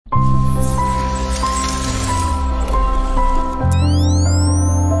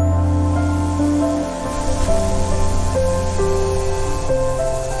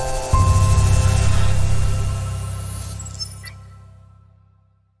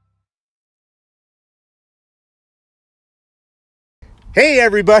Hey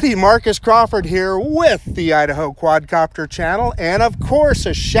everybody, Marcus Crawford here with the Idaho Quadcopter channel, and of course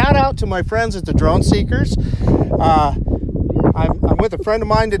a shout out to my friends at the Drone Seekers. I'm with a friend of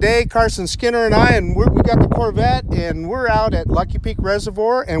mine today, Carson Skinner, and we got the Corvette, and we're out at Lucky Peak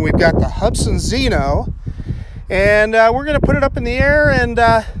Reservoir, and we've got the Hubsan Zino, and we're going to put it up in the air and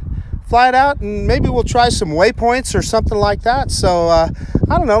fly it out, and maybe we'll try some waypoints or something like that. So I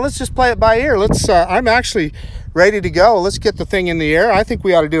don't know, let's just play it by ear. I'm actually ready to go. Let's get the thing in the air. I think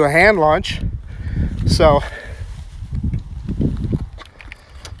we ought to do a hand launch. So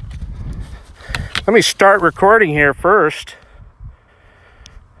let me start recording here first.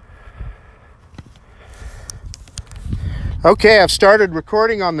 Okay, I've started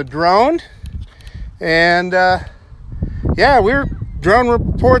recording on the drone, and yeah, drone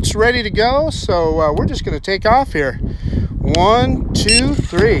report's ready to go. So we're just going to take off here. 1, 2,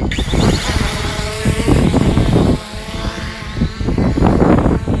 3.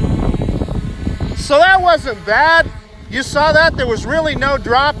 So that wasn't bad. You saw that? There was really no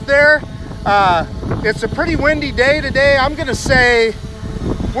drop there. It's a pretty windy day today. I'm gonna say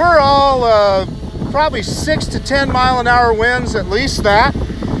we're all probably 6 to 10 mile an hour winds, at least that.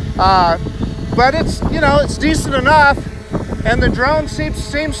 But it's, you know, it's decent enough, and the drone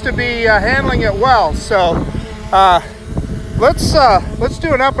seems to be handling it well. So let's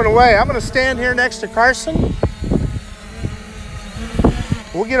do an up and away. I'm gonna stand here next to Carson.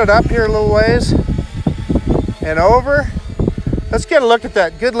 We'll get it up here a little ways and over. Let's get a look at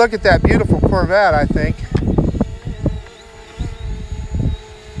that, good look at that beautiful Corvette, I think.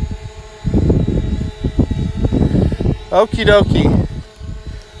 Okie dokie.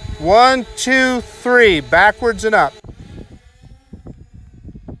 1, 2, 3, backwards and up.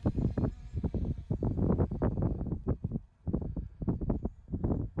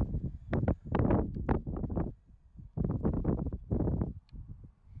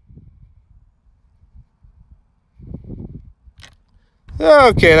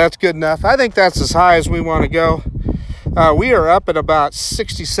 Okay, that's good enough. I think that's as high as we want to go. We are up at about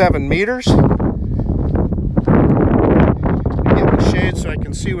 67 meters. Get the shade so I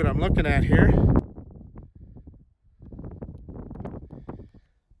can see what I'm looking at here.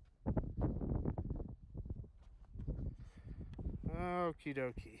 Okie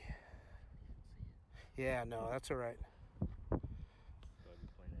dokie. Yeah, no, that's all right.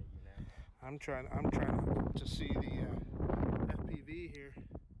 I'm trying to see the FPV here.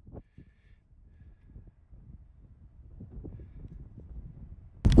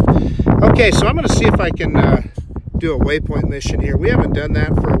 Okay, so I'm going to see if I can do a waypoint mission here. We haven't done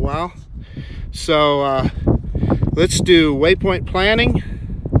that for a while, so let's do waypoint planning.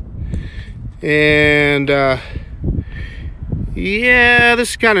 And yeah,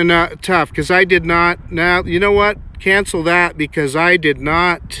 this is kind of not tough because I did not. Now you know what? Cancel that because I did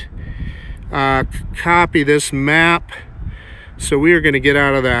not copy this map, so we are going to get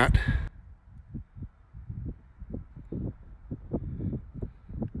out of that.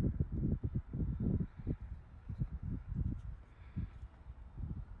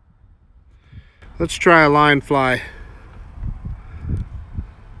 Let's try a line fly.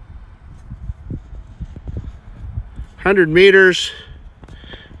 100 meters.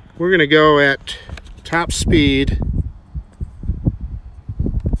 We're going to go at top speed.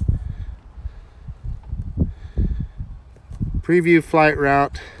 Preview flight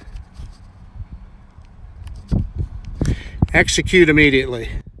route. Execute immediately.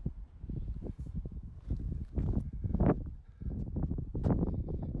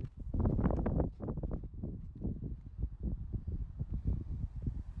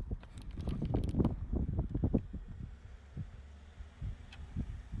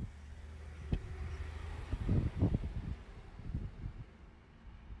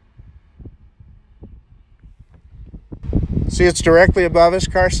 See, it's directly above us,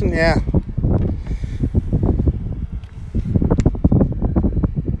 Carson? Yeah.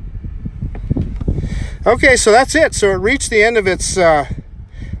 Okay, so that's it. So it reached the end of its,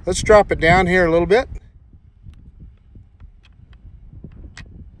 let's drop it down here a little bit.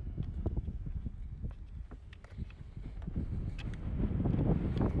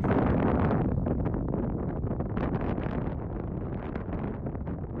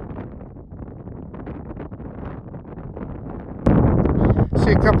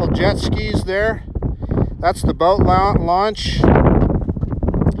 See a couple jet skis there. That's the boat launch.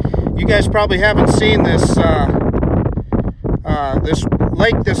 You guys probably haven't seen this this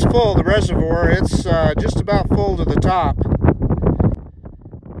lake this full, the reservoir. It's just about full to the top.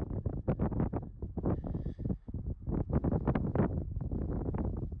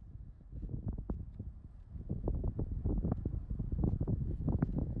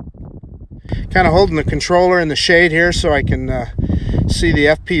 Kind of holding the controller in the shade here so I can see the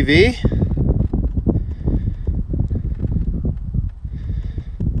FPV.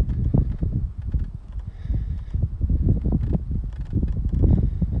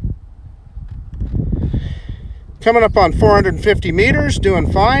 Coming up on 450 meters,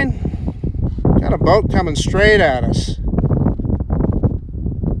 doing fine. Got a boat coming straight at us.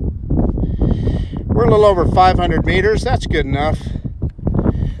 We're a little over 500 meters. That's good enough.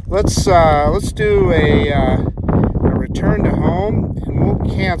 Let's do a return to home, and we'll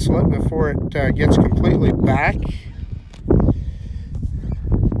cancel it before it gets completely back.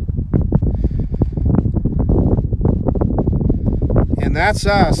 And that's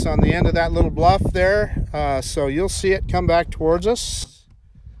us on the end of that little bluff there. So you'll see it come back towards us.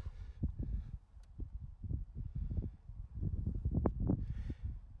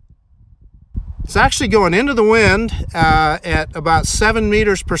 It's actually going into the wind at about 7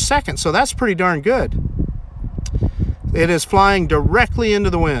 meters per second, so that's pretty darn good. It is flying directly into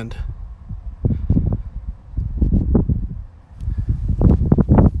the wind.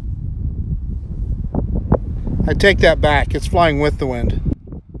 I take that back, it's flying with the wind.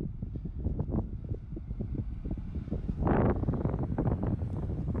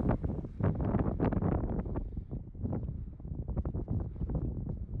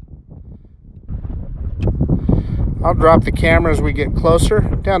 I'll drop the camera as we get closer,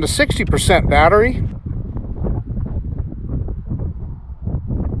 down to 60% battery.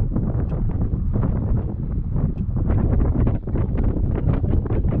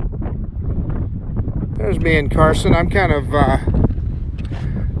 There's me and Carson. I'm kind of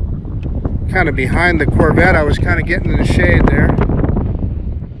behind the Corvette. I was kind of getting in the shade there.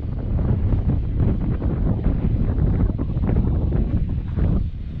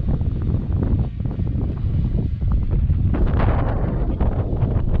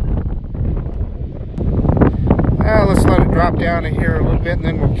 Let's let it drop down in here a little bit, and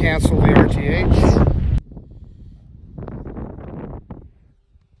then we'll cancel the RTH.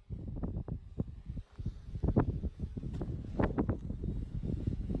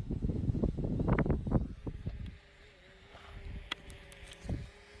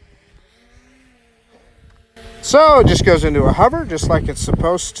 So it just goes into a hover, just like it's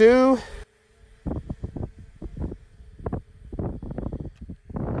supposed to.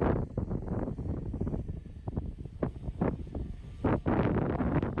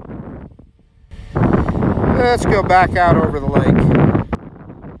 Let's go back out over the lake.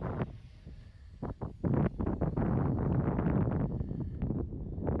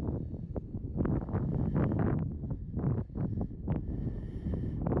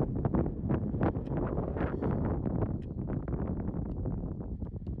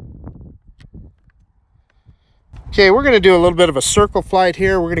 Okay, we're going to do a little bit of a circle flight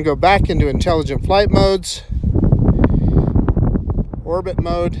here. We're going to go back into intelligent flight modes, orbit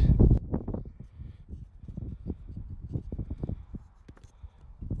mode.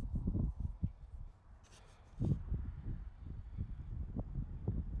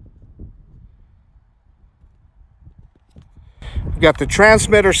 We've got the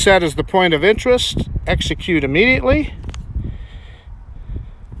transmitter set as the point of interest. Execute immediately.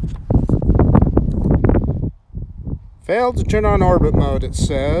 Failed to turn on orbit mode, it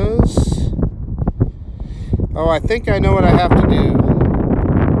says. Oh, I think I know what I have to do.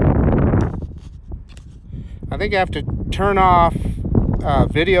 I think I have to turn off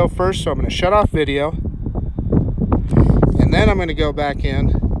video first, so I'm going to shut off video. And then I'm going to go back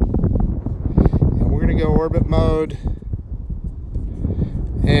in. And we're going to go orbit mode.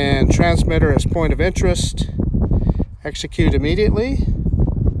 And transmitter as point of interest. Execute immediately.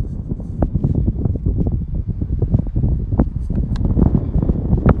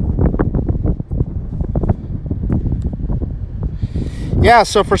 Yeah,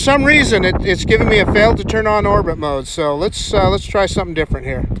 so for some reason it's giving me a failed to turn on orbit mode. So let's try something different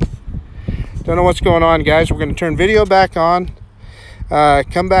here. Don't know what's going on, guys. We're going to turn video back on.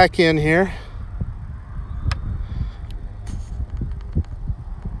 Come back in here.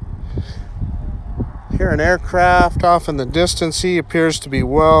 Hear an aircraft off in the distance. He appears to be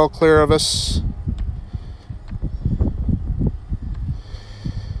well clear of us.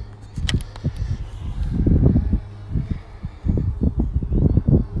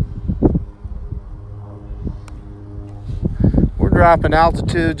 Dropping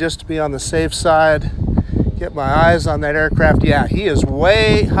altitude just to be on the safe side. Get my eyes on that aircraft. Yeah, he is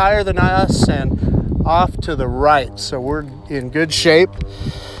way higher than us and off to the right, so we're in good shape.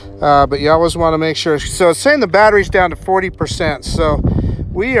 But you always want to make sure. So it's saying the battery's down to 40%, so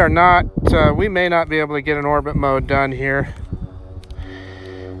we are not we may not be able to get an orbit mode done here.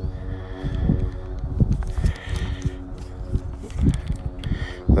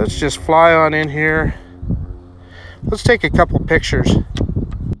 Let's just fly on in here. Let's take a couple pictures.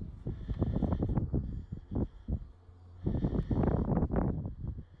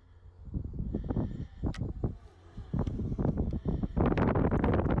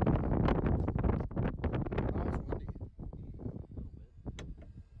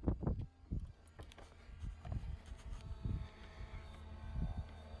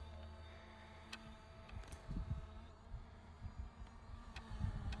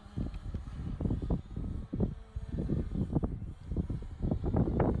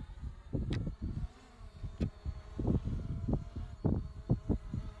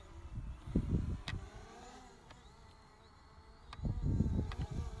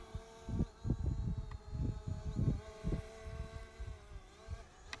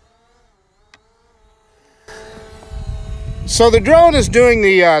 So the drone is doing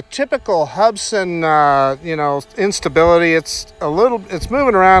the typical Hubsan, you know, instability. It's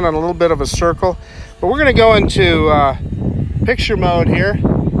moving around in a little bit of a circle, but we're going to go into picture mode here.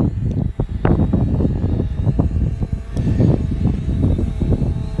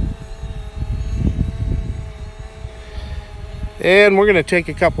 And we're going to take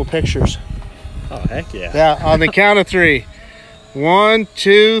a couple pictures. Oh, heck yeah. Yeah, on the count of 3. 1,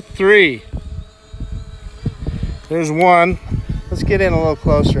 2, 3. There's one. Let's get in a little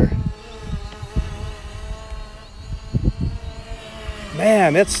closer.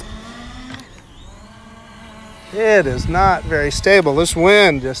 Man, it is not very stable. This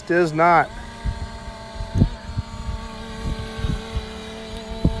wind just is not.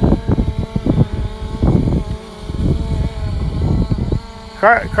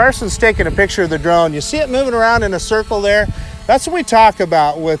 Carson's taking a picture of the drone. You see it moving around in a circle there? That's what we talk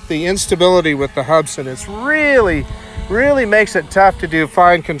about with the instability with the Hubsan. It's really makes it tough to do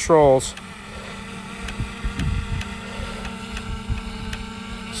fine controls.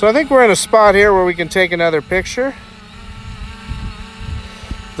 So I think we're in a spot here where we can take another picture.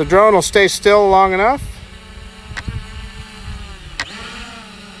 The drone will stay still long enough.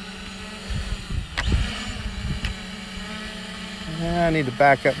 I need to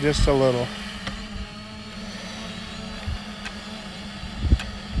back up just a little.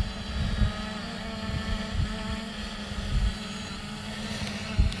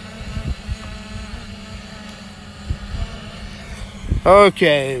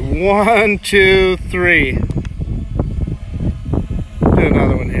 Okay, 1, 2, 3. Do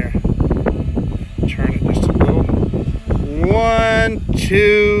another one here. Turn it just a little. 1,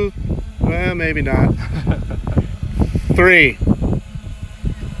 2, well, maybe not. 3.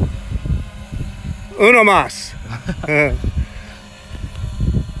 Uno más.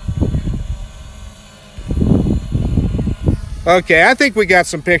 Okay, I think we got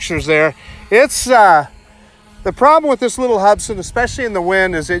some pictures there. It's the problem with this little Hubsan, especially in the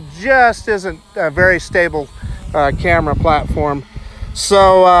wind, is it just isn't a very stable camera platform.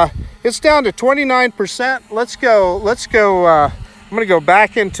 So it's down to 29%. Let's go. I'm gonna go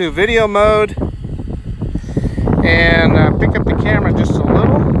back into video mode and pick up the camera just a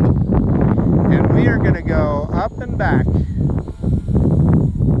little, and we are gonna go up and back.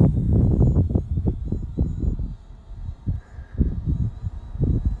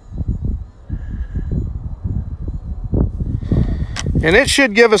 And it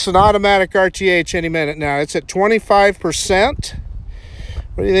should give us an automatic RTH any minute now. It's at 25%.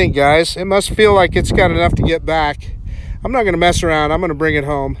 What do you think, guys? It must feel like it's got enough to get back. I'm not going to mess around. I'm going to bring it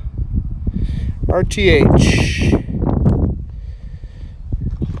home. RTH.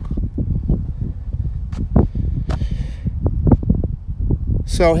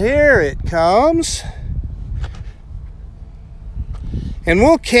 So here it comes. And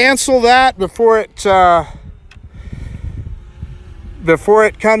we'll cancel that before it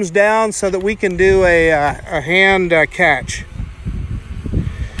comes down so that we can do a hand catch.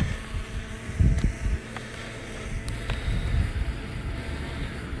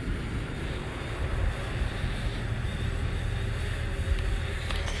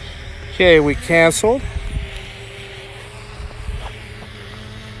 Okay, we canceled.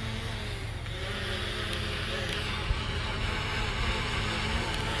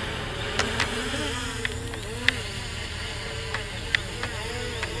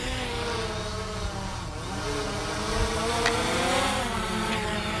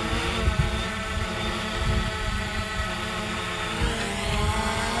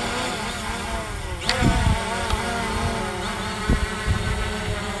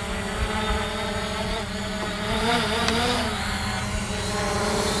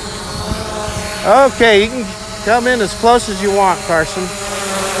 Okay, you can come in as close as you want, Carson.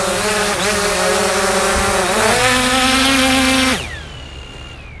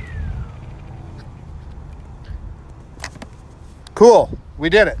 Cool,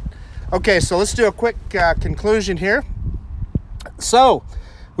 we did it. Okay, so let's do a quick conclusion here. So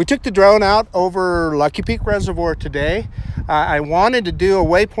we took the drone out over Lucky Peak Reservoir today. I wanted to do a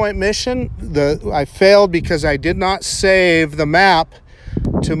waypoint mission. I failed because I did not save the map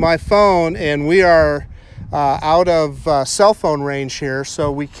to my phone, and we are out of cell phone range here,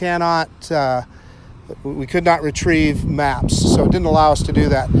 so we could not retrieve maps, so it didn't allow us to do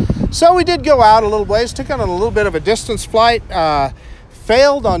that. So we did go out a little ways, took on a little bit of a distance flight,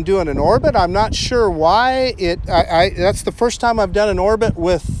 failed on doing an orbit. I'm not sure why. That's the first time I've done an orbit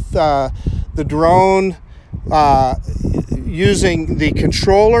with the drone using the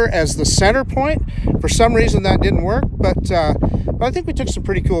controller as the center point. For some reason that didn't work, but I think we took some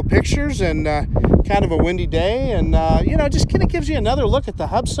pretty cool pictures, and kind of a windy day, and you know, just kind of gives you another look at the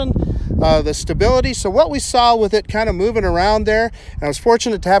Hubsan, the stability. So what we saw with it kind of moving around there, and I was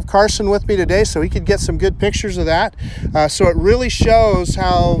fortunate to have Carson with me today so he could get some good pictures of that. So it really shows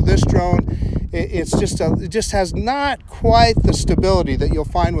how this drone, it just has not quite the stability that you'll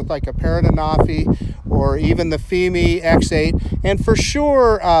find with like a Paradanafi or even the Fimi X8, and for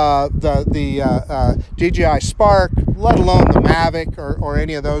sure the DJI Spark, let alone the Mavic or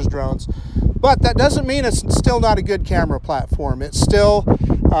any of those drones. But that doesn't mean it's still not a good camera platform. It still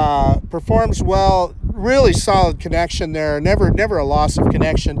performs well, really solid connection there, never a loss of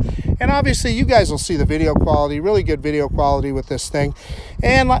connection. And obviously you guys will see the video quality, really good video quality with this thing.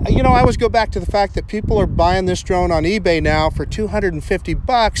 And you know, I always go back to the fact that people are buying this drone on eBay now for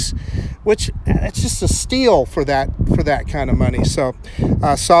 $250, which it's just a steal for that kind of money. So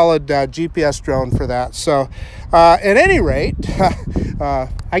solid GPS drone for that. So at any rate,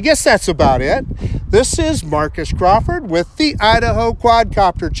 I guess that's about it. This is Marcus Crawford with the Idaho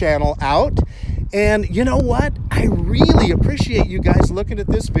Quadcopter channel out. And you know what? I really appreciate you guys looking at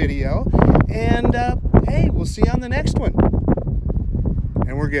this video. And hey, we'll see you on the next one.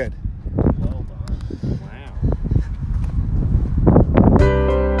 And we're good.